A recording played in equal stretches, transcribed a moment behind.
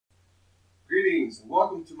Greetings and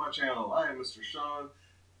welcome to my channel. I am Mr. Sean.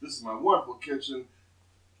 This is my wonderful kitchen.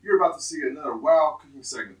 You're about to see another WoW cooking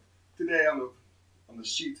segment. Today on the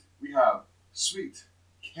sheet we have sweet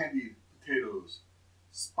candied potatoes,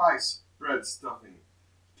 spice bread stuffing,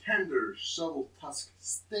 tender Shoveltusk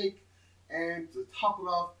steak, and to top it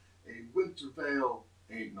off, a winter Veil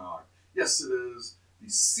Egg Nog. Yes, it is the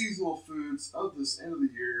seasonal foods of this end of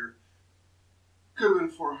the year. Could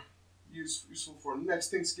have been useful for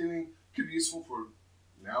next Thanksgiving. Could be useful for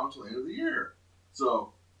now until the end of the year.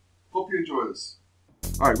 So, hope you enjoy this.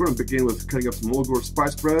 Alright, we're going to begin with cutting up some old gourd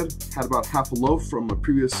spice bread. Had about half a loaf from a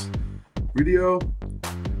previous video.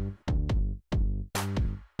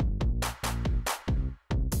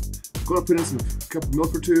 Going to put in some cup of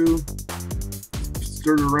milk or two.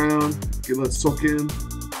 Stir it around, let it soak in.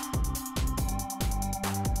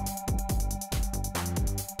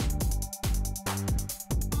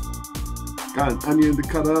 Got an onion to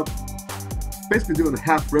cut up. Basically doing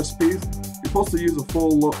half recipes. You're supposed to use a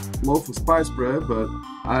full loaf of spice bread, but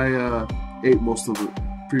I ate most of the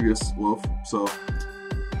previous loaf, so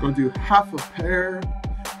I'm going to do half a pear.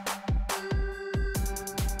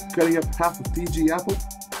 Cutting up half a Fiji apple.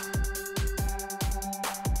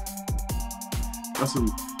 Got some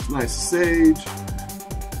nice sage,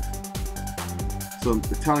 some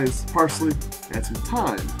Italian parsley, and some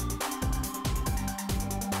thyme.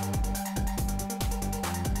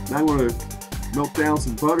 Now I'm going to melt down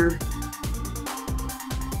some butter.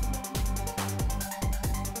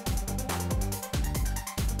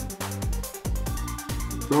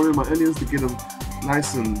 Throw in my onions to get them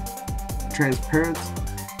nice and transparent.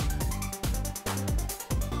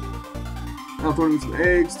 Now throwing in some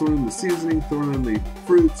eggs, throwing in the seasoning, throwing in the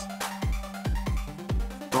fruits.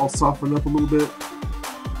 It's all softened up a little bit.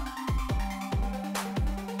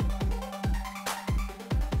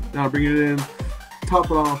 Now bring it in, top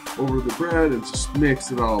it off over the bread, and just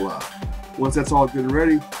mix it all up. Once that's all good and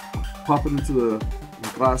ready, pop it into the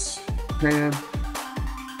glass pan.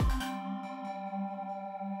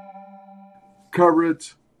 Cover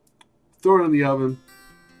it, throw it in the oven.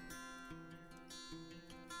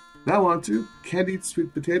 Now on to candied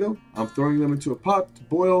sweet potato. I'm throwing them into a pot to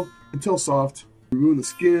boil until soft. Remove the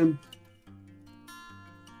skin,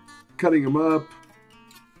 cutting them up.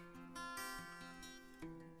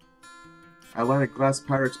 I line a glass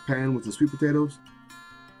Pyrex pan with the sweet potatoes.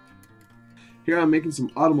 Here I'm making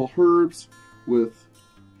some autumnal herbs with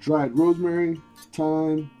dried rosemary,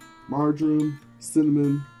 thyme, marjoram,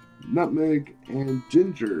 cinnamon, nutmeg, and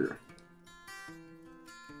ginger.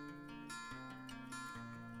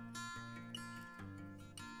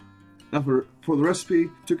 Now for the recipe,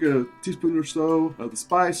 took a teaspoon or so of the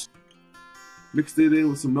spice, mixed it in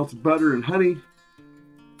with some melted butter and honey.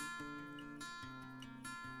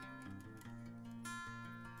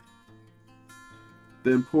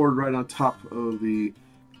 Then poured right on top of the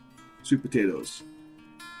sweet potatoes.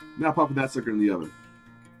 Now popping that sucker in the oven.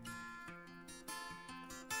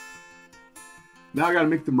 Now I gotta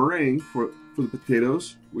make the meringue for the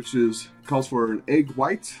potatoes, which calls for an egg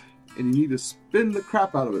white, and you need to spin the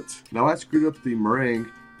crap out of it. Now I screwed up the meringue.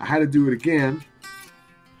 I had to do it again.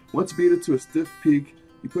 Once you beat it to a stiff peak,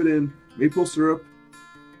 you put in maple syrup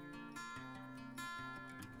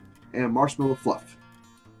and marshmallow fluff.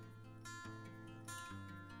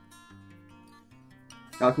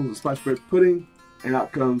 Out comes the spice bread pudding, and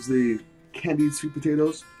out comes the candied sweet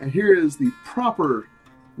potatoes. And here is the proper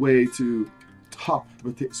way to top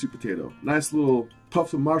the sweet potato. Nice little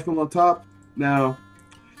puffs of marshmallow on top. Now,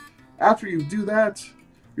 after you do that,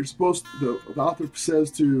 you're supposed to, the author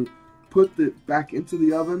says to put it back into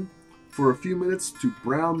the oven for a few minutes to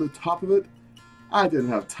brown the top of it. I didn't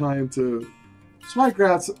have time to, so I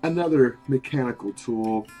grabbed another mechanical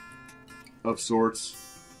tool of sorts.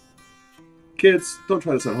 Kids, don't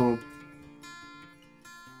try this at home.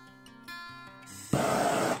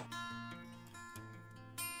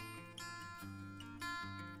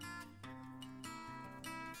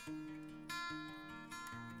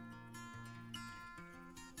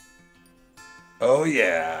 Oh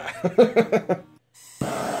yeah.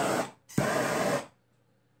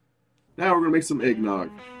 Now we're going to make some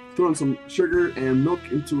eggnog. Throwing some sugar and milk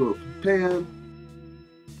into a pan.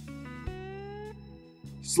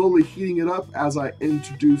 Slowly heating it up as I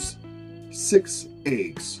introduce 6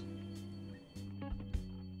 eggs.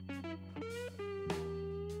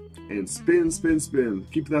 And spin, spin, spin.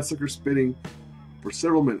 Keep that sucker spinning for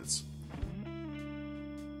several minutes.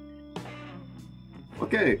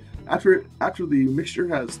 Okay, after the mixture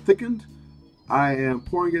has thickened, I am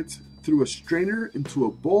pouring it through a strainer into a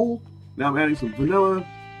bowl. Now I'm adding some vanilla,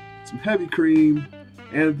 some heavy cream,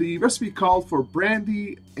 and the recipe called for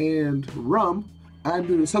brandy and rum, I'm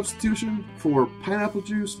doing a substitution for pineapple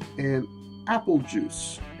juice and apple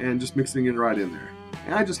juice and just mixing it right in there.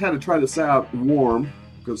 And I just had to try this out warm,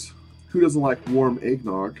 because who doesn't like warm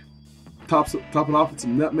eggnog? Top it off with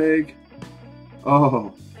some nutmeg.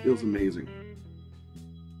 Oh, it was amazing.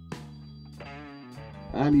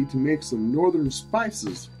 I need to make some northern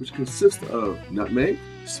spices, which consist of nutmeg,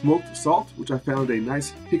 smoked salt, which I found a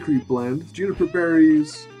nice hickory blend, juniper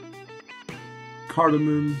berries,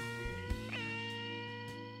 cardamom,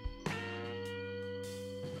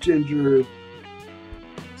 ginger,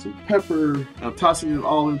 some pepper. I'm tossing it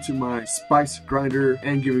all into my spice grinder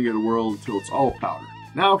and giving it a whirl until it's all powder.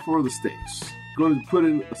 Now for the steaks. I'm going to put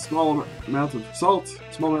in a small amount of salt,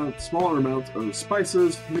 smaller amount of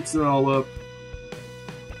spices, mix it all up.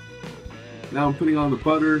 Now I'm putting on the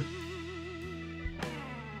butter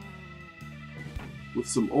with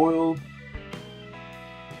some oil.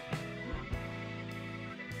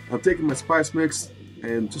 I'm taking my spice mix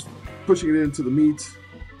and just pushing it into the meat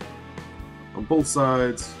on both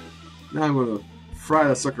sides. Now I'm going to fry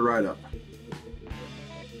that sucker right up.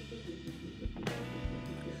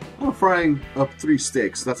 I'm frying up 3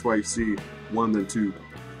 steaks, that's why you see 1 then 2.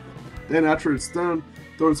 Then after it's done,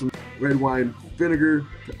 throw in some red wine vinegar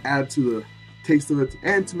to add to the taste of it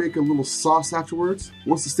and to make a little sauce afterwards.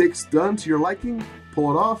 Once the steak's done to your liking,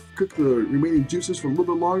 pull it off, cook the remaining juices for a little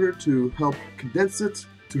bit longer to help condense it,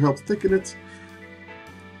 to help thicken it,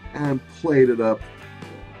 and plate it up.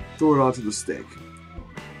 Throw it onto the steak.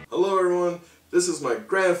 Hello everyone, this is my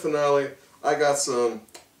grand finale. I got some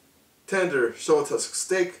tender Shoveltusk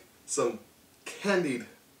steak, some candied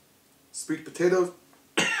sweet potatoes,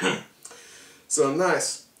 some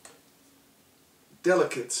nice,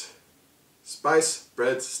 delicate spice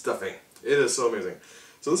bread stuffing. It is so amazing.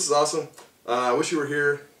 So this is awesome. I wish you were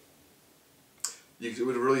here. You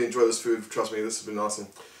would really enjoy this food. Trust me, this has been awesome.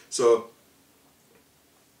 So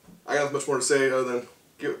I got much more to say other than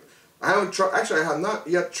I haven't tried. Actually, I have not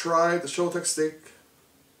yet tried the Shoveltusk steak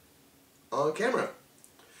on camera.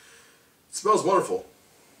 It smells wonderful.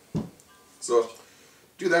 So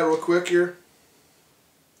do that real quick here.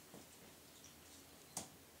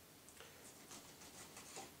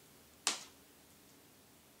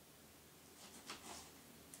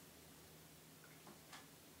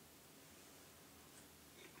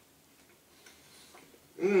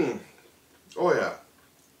 Oh yeah.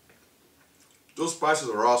 Those spices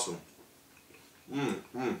are awesome.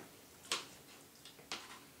 If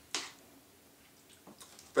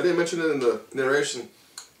I didn't mention it in the narration,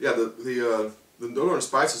 yeah, the northern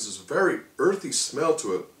spices is a very earthy smell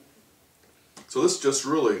to it. So this just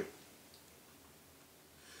really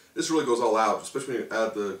goes all out, especially when you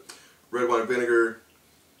add the red wine vinegar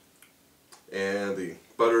and the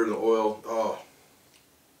butter and the oil. Oh,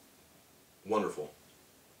 wonderful.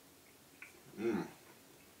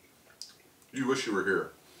 You wish you were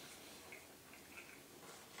here.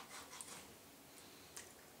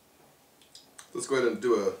 Let's go ahead and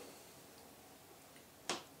do a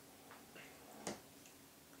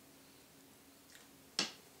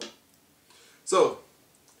So,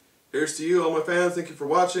 here's to you, all my fans. Thank you for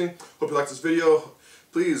watching. Hope you liked this video.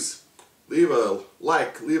 Please leave a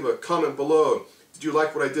like, leave a comment below. Did you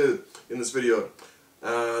like what I did in this video?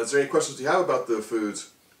 Is there any questions you have about the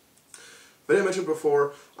foods? If I didn't mention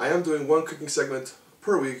before, I am doing 1 cooking segment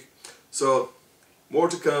per week. So, more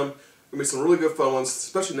to come. Gonna be some really good fun ones,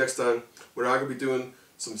 especially next time, where I'm gonna be doing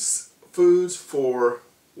some foods for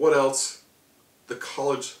what else? The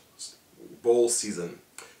college bowl season.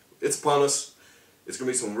 It's upon us. It's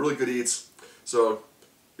gonna be some really good eats. So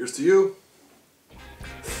here's to you.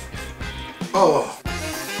 Oh.